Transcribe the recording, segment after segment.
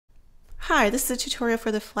Hi, this is a tutorial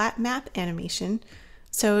for the flat map animation.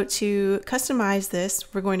 So to customize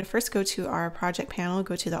this, we're going to first go to our project panel,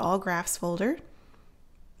 go to the All Graphs folder,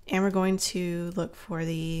 and we're going to look for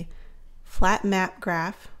the flat map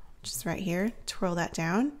graph, which is right here. Twirl that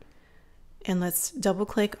down, and let's double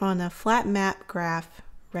click on the flat map graph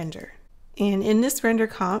render. And in this render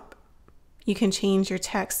comp, you can change your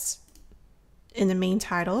text in the main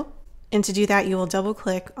title. And to do that, you will double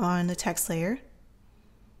click on the text layer,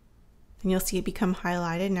 and you'll see it become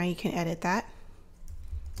highlighted. Now you can edit that.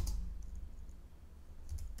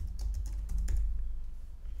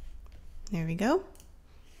 There we go.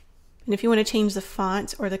 And if you want to change the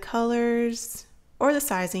font or the colors or the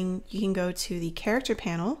sizing, you can go to the character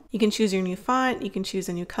panel. You can choose your new font, you can choose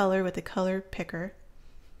a new color with the color picker,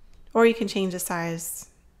 or you can change the size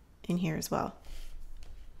in here as well.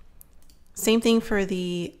 Same thing for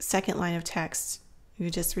the second line of text.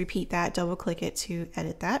 You just repeat that, double click it to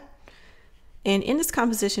edit that. And in this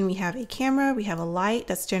composition, we have a camera, we have a light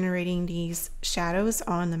that's generating these shadows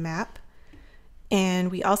on the map.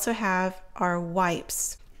 And we also have our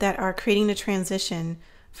wipes that are creating the transition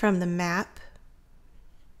from the map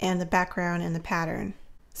and the background and the pattern.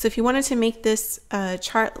 So if you wanted to make this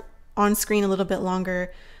chart on screen a little bit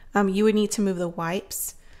longer, you would need to move the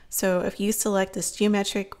wipes. So if you select this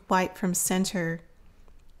geometric wipe from center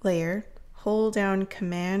layer, hold down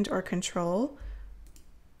Command or Control,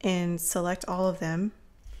 and select all of them,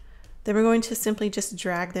 then we're going to simply just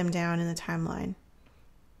drag them down in the timeline.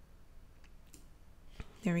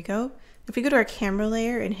 There we go. If we go to our camera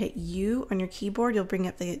layer and hit U on your keyboard, you'll bring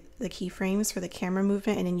up the keyframes for the camera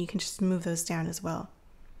movement, and then you can just move those down as well.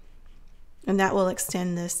 And that will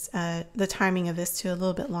extend this the timing of this to a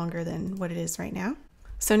little bit longer than what it is right now.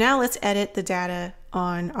 So now let's edit the data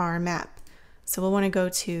on our map. So we'll want to go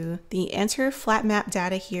to the Enter Flat Map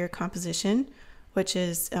Data Here composition, which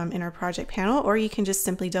is in our project panel, or you can just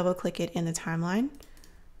simply double click it in the timeline.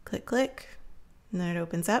 Click, click, and then it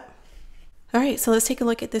opens up. All right, so let's take a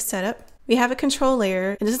look at this setup. We have a control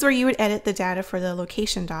layer, and this is where you would edit the data for the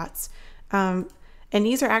location dots. And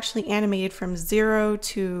these are actually animated from 0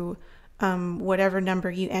 to whatever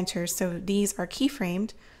number you enter. So these are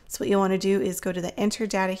keyframed. So what you want to do is go to the Enter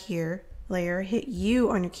Data Here layer, hit U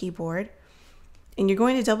on your keyboard, and you're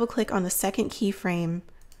going to double click on the second keyframe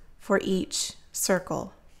for each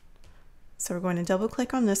circle. So we're going to double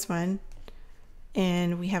click on this one,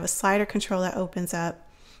 and we have a slider control that opens up,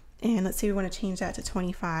 and let's say we want to change that to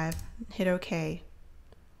 25. Hit OK.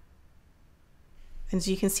 And as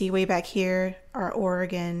you can see way back here, our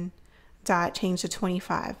Oregon dot changed to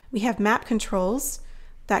 25. We have map controls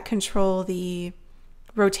that control the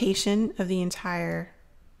rotation of the entire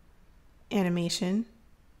animation.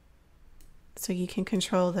 So you can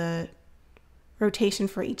control the rotation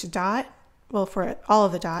for each dot, well, for all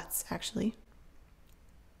of the dots actually.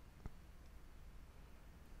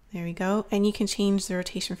 There we go. And you can change the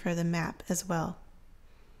rotation for the map as well.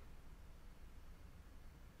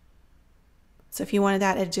 So if you wanted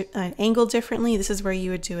that an angle differently, this is where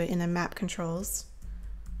you would do it in the map controls.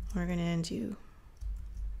 We're going to do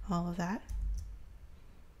all of that.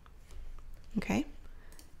 Okay.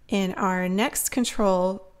 And our next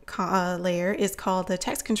control layer is called the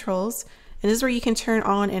text controls. And this is where you can turn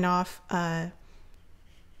on and off the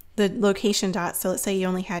location dots. So let's say you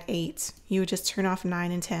only had 8. You would just turn off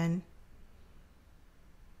 9 and 10.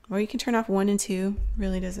 Or you can turn off 1 and 2.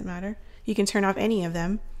 Really doesn't matter. You can turn off any of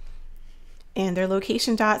them. And their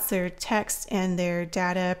location dots, their text, and their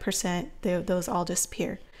data percent, those all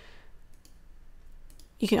disappear.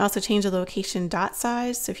 You can also change the location dot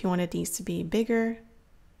size. So if you wanted these to be bigger,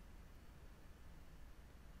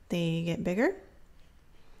 they get bigger.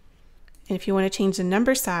 And if you want to change the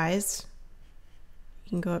number size, you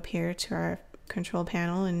can go up here to our control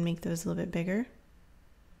panel and make those a little bit bigger.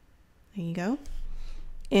 There you go.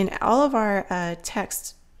 And all of our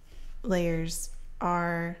text layers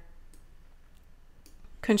are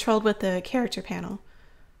controlled with the character panel.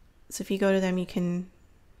 So if you go to them, you can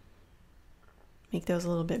make those a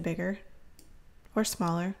little bit bigger or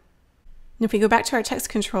smaller. And if we go back to our text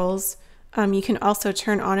controls, you can also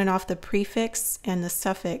turn on and off the prefix and the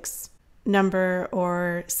suffix number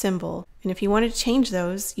or symbol. And if you wanted to change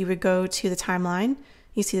those, you would go to the timeline.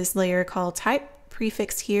 You see this layer called type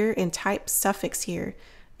prefix here and type suffix here.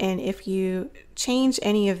 And if you change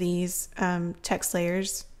any of these text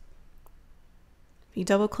layers, if you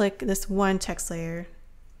double click this one text layer,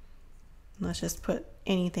 let's just put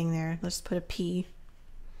anything there. Let's just put a P.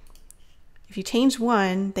 If you change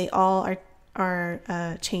one, they all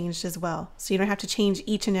are changed as well. So you don't have to change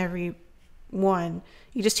each and every one.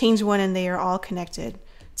 You just change one and they are all connected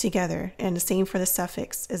together, and the same for the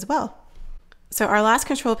suffix as well. So our last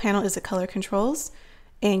control panel is the color controls,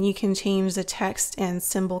 and you can change the text and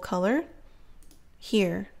symbol color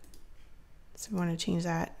here. So if you want to change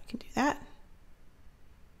that, you can do that.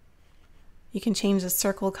 You can change the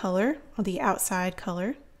circle color or the outside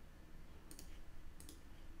color.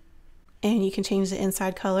 And you can change the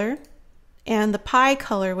inside color. And the pie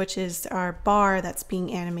color, which is our bar that's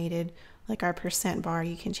being animated, like our percent bar,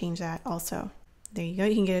 you can change that also. There you go.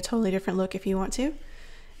 You can get a totally different look if you want to.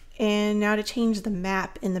 And now to change the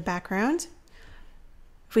map in the background,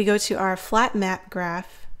 if we go to our flat map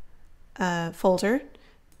graph folder,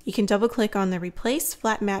 you can double click on the replace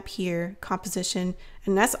flat map here composition,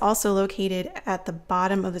 and that's also located at the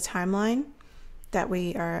bottom of the timeline that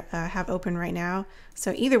we have open right now.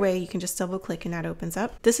 So either way, you can just double click and that opens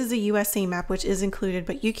up. This is a USA map, which is included,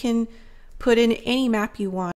 but you can put in any map you want.